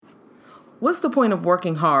What's the point of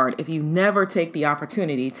working hard if you never take the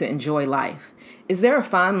opportunity to enjoy life? Is there a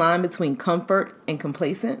fine line between comfort and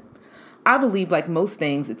complacent? I believe, like most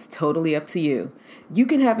things, it's totally up to you. You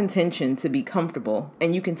can have intention to be comfortable,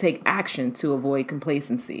 and you can take action to avoid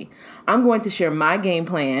complacency. I'm going to share my game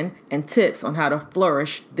plan and tips on how to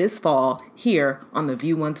flourish this fall here on the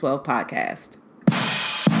View 112 podcast.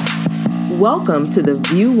 Welcome to the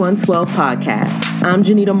View 112 podcast. I'm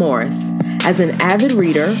Janita Morris. As an avid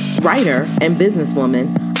reader, writer, and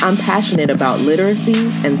businesswoman, I'm passionate about literacy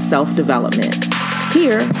and self-development.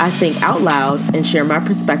 Here, I think out loud and share my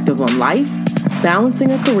perspective on life, balancing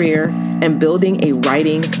a career, and building a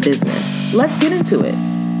writing business. Let's get into it.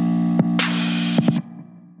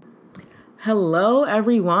 Hello,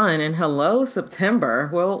 everyone, and hello, September.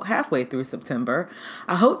 Well, halfway through September.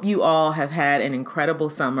 I hope you all have had an incredible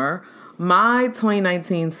summer. My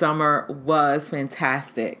 2019 summer was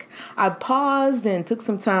fantastic. I paused and took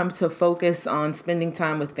some time to focus on spending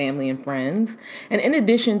time with family and friends. And in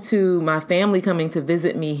addition to my family coming to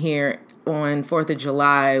visit me here on 4th of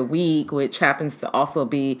July week, which happens to also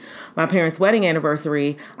be my parents' wedding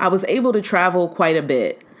anniversary, I was able to travel quite a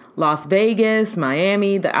bit. Las Vegas,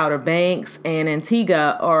 Miami, the Outer Banks, and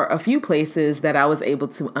Antigua are a few places that I was able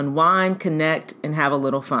to unwind, connect, and have a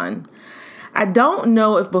little fun. I don't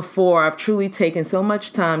know if before I've truly taken so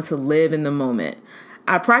much time to live in the moment.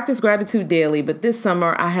 I practice gratitude daily, but this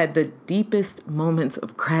summer I had the deepest moments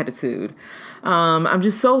of gratitude. I'm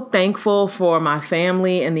just so thankful for my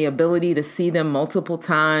family and the ability to see them multiple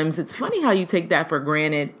times. It's funny how you take that for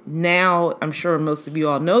granted. Now, I'm sure most of you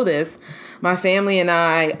all know this. My family and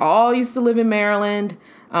I all used to live in Maryland.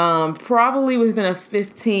 Probably within a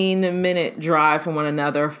 15-minute drive from one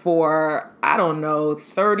another for,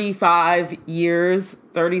 35 years,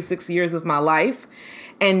 36 years of my life.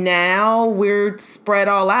 And now we're spread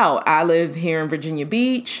all out. I live here in Virginia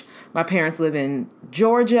Beach. My parents live in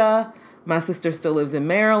Georgia. My sister still lives in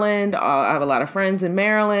Maryland. I have a lot of friends in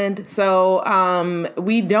Maryland. So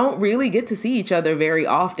we don't really get to see each other very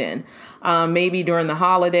often. Maybe during the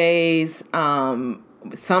holidays.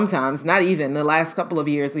 Sometimes, not even the last couple of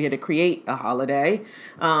years, we had to create a holiday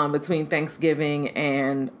between Thanksgiving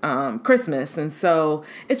and Christmas. And so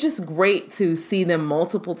it's just great to see them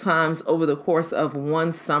multiple times over the course of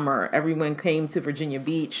one summer. Everyone came to Virginia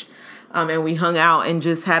Beach and we hung out and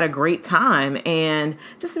just had a great time. And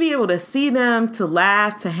just to be able to see them, to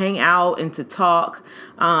laugh, to hang out, and to talk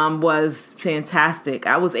was fantastic.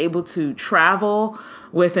 I was able to travel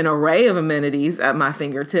with an array of amenities at my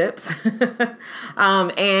fingertips.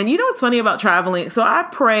 And you know what's funny about traveling? So I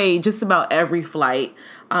pray just about every flight,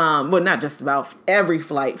 not just about every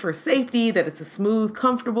flight, for safety, that it's a smooth,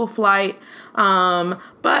 comfortable flight.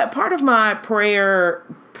 But part of my prayer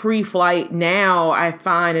pre-flight now, I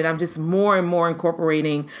find that I'm just more and more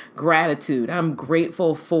incorporating gratitude. I'm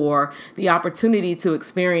grateful for the opportunity to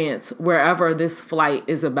experience wherever this flight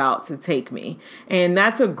is about to take me. And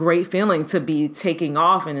that's a great feeling, to be taking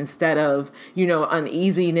off, and instead of,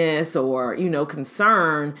 uneasiness or,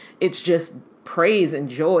 concern, it's just praise and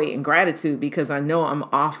joy and gratitude, because I know I'm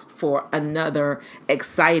off for another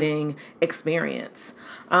exciting experience.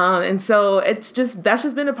 And so that's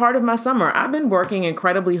just been a part of my summer. I've been working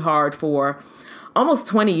incredibly hard for almost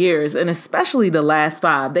 20 years, and especially the last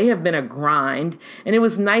 5, they have been a grind, and it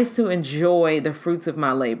was nice to enjoy the fruits of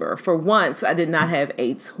my labor. For once, I did not have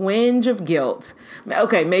a twinge of guilt.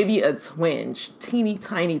 Okay, maybe a twinge, teeny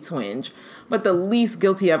tiny twinge, but the least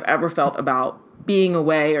guilty I've ever felt about being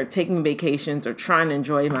away or taking vacations or trying to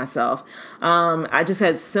enjoy myself. I just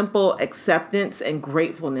had simple acceptance and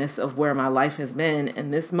gratefulness of where my life has been in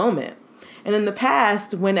this moment. And in the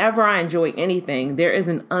past, whenever I enjoy anything, there is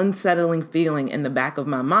an unsettling feeling in the back of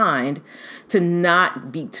my mind to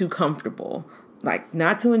not be too comfortable, like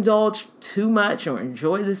not to indulge too much or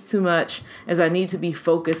enjoy this too much, as I need to be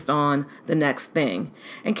focused on the next thing.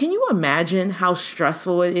 And can you imagine how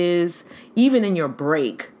stressful it is, even in your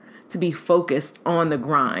break, to be focused on the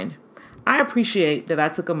grind? I appreciate that I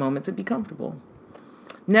took a moment to be comfortable.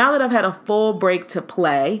 Now that I've had a full break to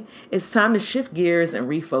play, it's time to shift gears and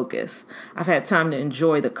refocus. I've had time to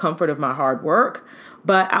enjoy the comfort of my hard work,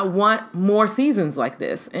 but I want more seasons like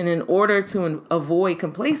this. And in order to avoid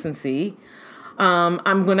complacency,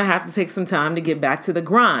 I'm going to have to take some time to get back to the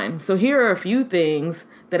grind. So here are a few things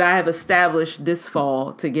that I have established this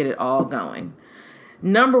fall to get it all going.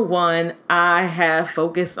 Number 1, I have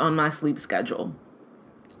focused on my sleep schedule.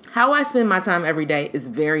 How I spend my time every day is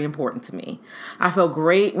very important to me. I feel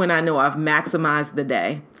great when I know I've maximized the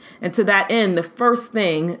day. And to that end, the first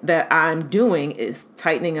thing that I'm doing is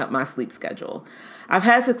tightening up my sleep schedule. I've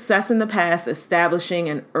had success in the past establishing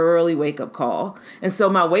an early wake-up call. And so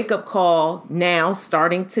my wake-up call now,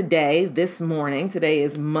 starting today, this morning, today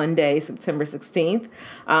is Monday, September 16th,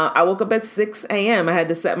 I woke up at 6 a.m. I had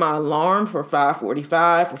to set my alarm for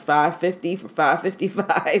 5:45, for 5:50, for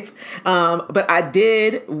 5:55. But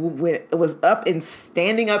I was up and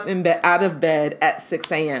standing up in bed, out of bed at 6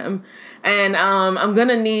 a.m. And I'm going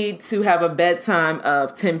to need to have a bedtime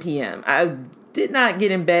of 10 p.m. I did not get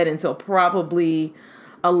in bed until probably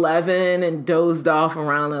 11 and dozed off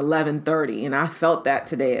around 11:30, and I felt that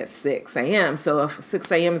today at 6 a.m. So if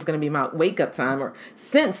 6 a.m. is going to be my wake up time, or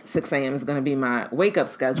since 6 a.m. is going to be my wake up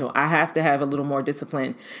schedule, I have to have a little more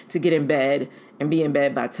discipline to get in bed and be in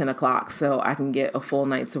bed by 10 o'clock so I can get a full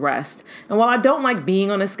night's rest. And while I don't like being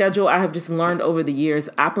on a schedule, I have just learned over the years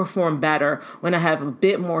I perform better when I have a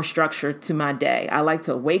bit more structure to my day. I like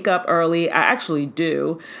to wake up early, I actually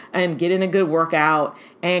do, and get in a good workout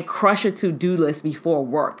and crush a to-do list before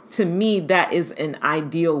work. To me, that is an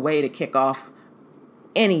ideal way to kick off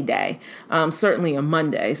any day, certainly a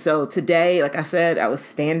Monday. So today, like I said, I was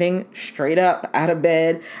standing straight up out of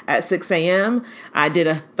bed at 6 a.m. I did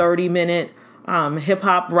a 30-minute hip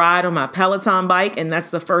hop ride on my Peloton bike, and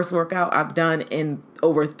that's the first workout I've done in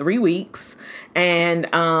over 3 weeks. And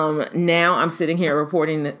now I'm sitting here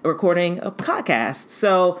recording a podcast.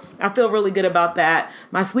 So I feel really good about that.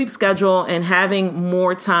 My sleep schedule and having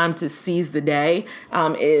more time to seize the day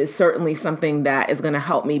is certainly something that is going to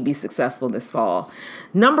help me be successful this fall.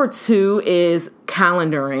 Number 2 is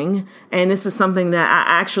calendaring. And this is something that I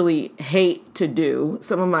actually hate to do.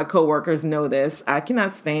 Some of my coworkers know this. I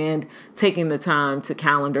cannot stand taking the time to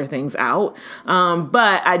calendar things out.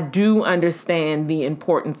 But I do understand the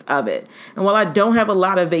importance of it. And while I don't have a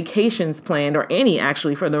lot of vacations planned, or any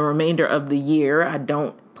actually for the remainder of the year, I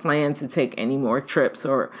don't plan to take any more trips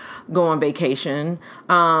or go on vacation.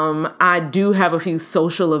 I do have a few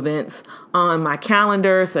social events on my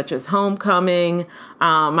calendar, such as homecoming.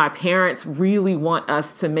 My parents really want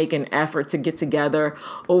us to make an effort to get together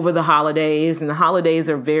over the holidays, and the holidays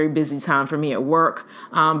are a very busy time for me at work.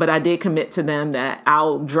 But I did commit to them that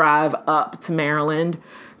I'll drive up to Maryland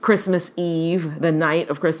Christmas Eve, the night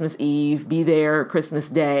of Christmas Eve, be there Christmas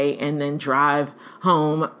Day, and then drive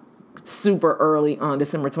home super early on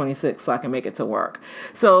December 26th so I can make it to work.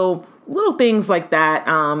 So little things like that.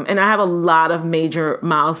 And I have a lot of major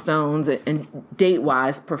milestones and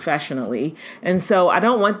date-wise professionally. And so I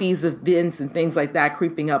don't want these events and things like that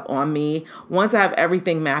creeping up on me. Once I have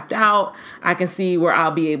everything mapped out, I can see where I'll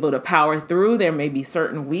be able to power through. There may be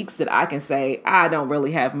certain weeks that I can say, I don't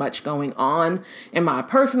really have much going on in my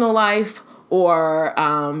personal life, or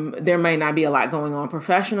there may not be a lot going on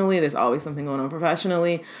professionally. There's always something going on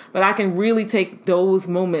professionally, but I can really take those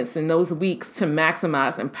moments and those weeks to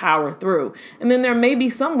maximize and power through. And then there may be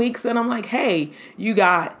some weeks that I'm like, hey, you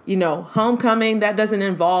got, homecoming. That doesn't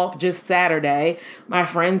involve just Saturday. I have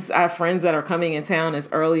friends that are coming in town as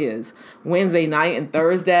early as Wednesday night and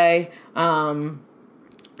Thursday.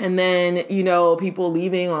 And then, people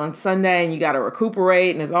leaving on Sunday, and you got to recuperate,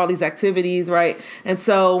 and there's all these activities, right? And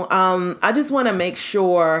so I just want to make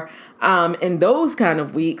sure in those kind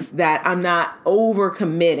of weeks that I'm not over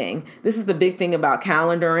committing. This is the big thing about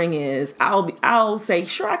calendaring is I'll say,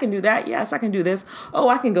 sure, I can do that. Yes, I can do this. Oh,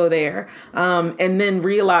 I can go there. And then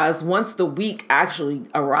realize once the week actually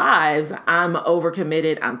arrives, I'm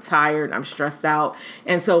overcommitted. I'm tired. I'm stressed out.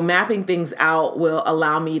 And so mapping things out will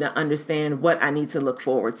allow me to understand what I need to look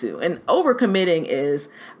forward to. And overcommitting is,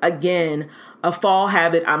 again, a fall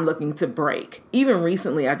habit I'm looking to break. Even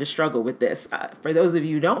recently, I just struggled with this. For those of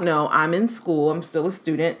you who don't know, I'm in school. I'm still a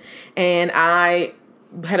student, and I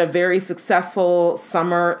had a very successful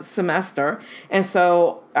summer semester. And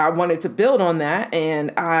so I wanted to build on that,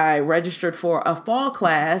 and I registered for a fall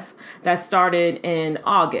class that started in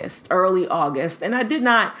August, early August. And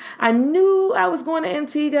I knew I was going to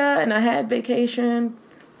Antigua and I had vacation,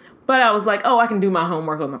 but I was like, oh, I can do my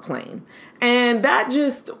homework on the plane. And that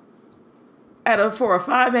just for a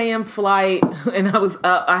 5 a.m. flight, and I was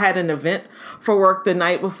up. I had an event for work the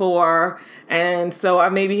night before, and so I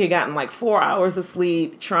maybe had gotten like 4 hours of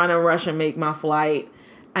sleep trying to rush and make my flight.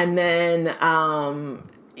 And then,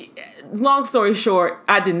 long story short,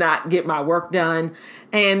 I did not get my work done,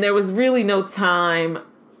 and there was really no time,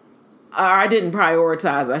 or I didn't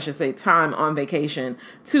prioritize, I should say, time on vacation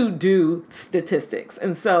to do statistics.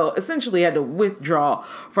 And so essentially I had to withdraw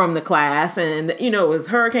from the class. And, it was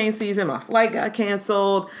hurricane season. My flight got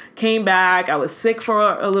canceled, came back. I was sick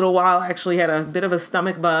for a little while. I actually had a bit of a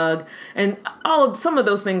stomach bug. And some of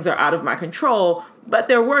those things are out of my control. But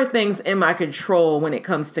there were things in my control when it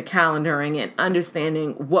comes to calendaring and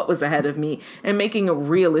understanding what was ahead of me and making a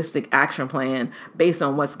realistic action plan based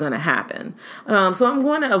on what's going to happen. So I'm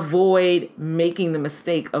going to avoid making the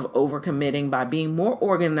mistake of overcommitting by being more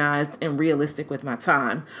organized and realistic with my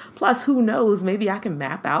time. Plus, who knows, maybe I can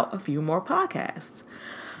map out a few more podcasts.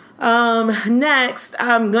 Next,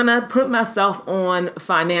 I'm gonna put myself on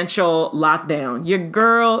financial lockdown. Your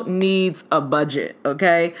girl needs a budget,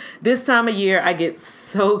 okay? This time of year, I get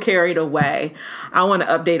so carried away. I want to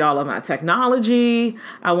update all of my technology.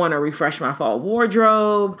 I want to refresh my fall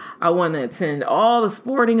wardrobe. I want to attend all the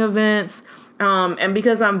sporting events. And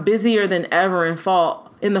because I'm busier than ever in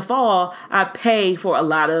the fall, I pay for a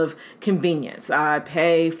lot of convenience. I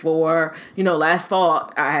pay for, last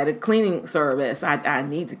fall I had a cleaning service. I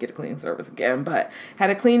need to get a cleaning service again, but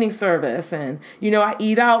had a cleaning service, and, I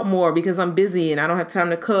eat out more because I'm busy and I don't have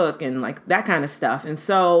time to cook and like that kind of stuff. And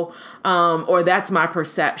so, or that's my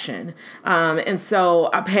perception. And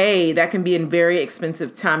so I pay, that can be a very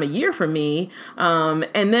expensive time of year for me.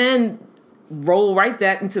 And then roll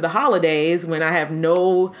that into the holidays when I have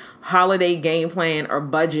no holiday game plan or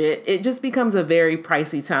budget. It just becomes a very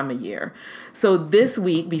pricey time of year. So this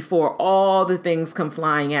week, before all the things come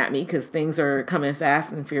flying at me, because things are coming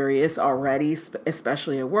fast and furious already,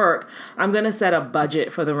 especially at work, I'm going to set a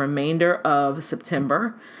budget for the remainder of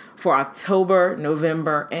September, for October,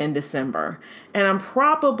 November, and December. And I'm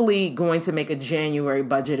probably going to make a January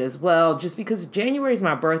budget as well, just because January is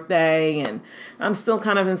my birthday and I'm still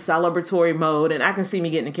kind of in celebratory mode, and I can see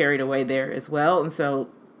me getting carried away there as well. And so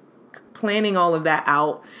planning all of that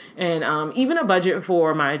out, and even a budget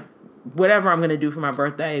for my whatever I'm going to do for my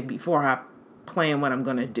birthday before I plan what I'm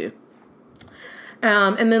going to do.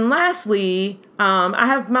 And then lastly, I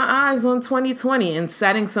have my eyes on 2020 and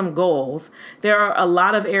setting some goals. There are a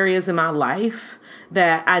lot of areas in my life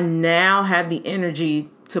that I now have the energy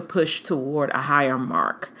to push toward a higher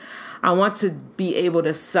mark. I want to be able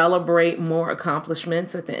to celebrate more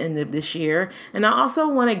accomplishments at the end of this year. And I also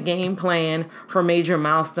want a game plan for major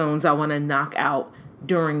milestones I want to knock out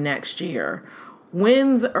during next year.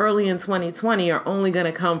 Wins early in 2020 are only going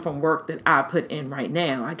to come from work that I put in right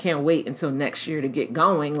now. I can't wait until next year to get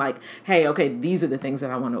going. Like, hey, okay, these are the things that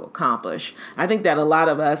I want to accomplish. I think that a lot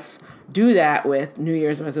of us do that with New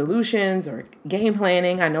Year's resolutions or game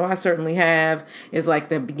planning. I know I certainly have. It's like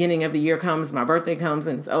the beginning of the year comes, my birthday comes,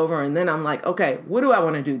 and it's over. And then I'm like, okay, what do I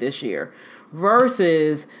want to do this year?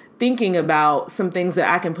 Versus thinking about some things that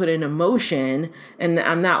I can put into motion, and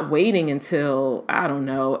I'm not waiting until, I don't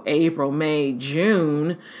know, April, May,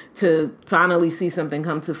 June to finally see something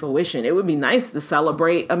come to fruition. It would be nice to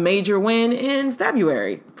celebrate a major win in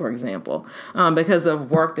February, for example, because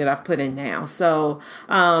of work that I've put in now. So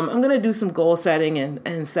I'm going to do some goal setting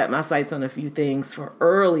and set my sights on a few things for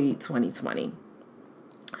early 2020.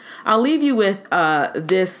 I'll leave you with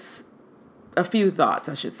a few thoughts,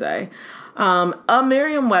 I should say. A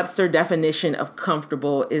Merriam-Webster definition of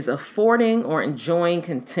comfortable is affording or enjoying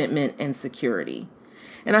contentment and security.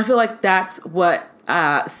 And I feel like that's what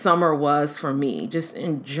summer was for me, just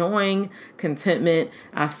enjoying contentment.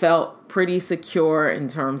 I felt pretty secure in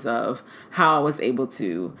terms of how I was able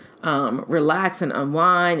to relax and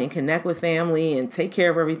unwind and connect with family and take care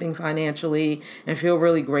of everything financially and feel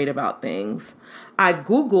really great about things. I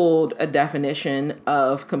Googled a definition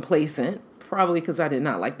of complacent, probably because I did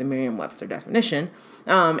not like the Merriam-Webster definition.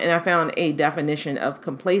 And I found a definition of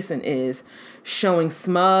complacent is showing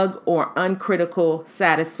smug or uncritical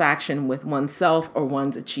satisfaction with oneself or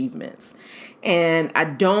one's achievements. And I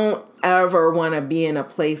don't ever want to be in a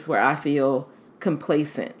place where I feel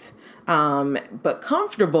complacent. But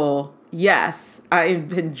comfortable, yes, I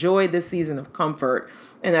enjoyed this season of comfort.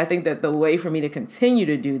 And I think that the way for me to continue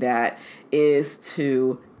to do that is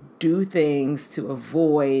to do things to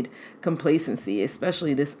avoid complacency,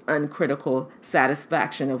 especially this uncritical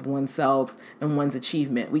satisfaction of oneself and one's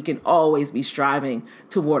achievement. We can always be striving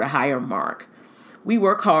toward a higher mark. We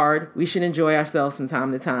work hard. We should enjoy ourselves from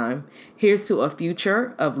time to time. Here's to a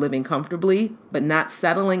future of living comfortably, but not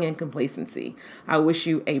settling in complacency. I wish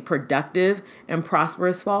you a productive and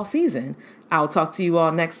prosperous fall season. I'll talk to you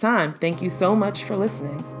all next time. Thank you so much for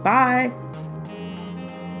listening. Bye.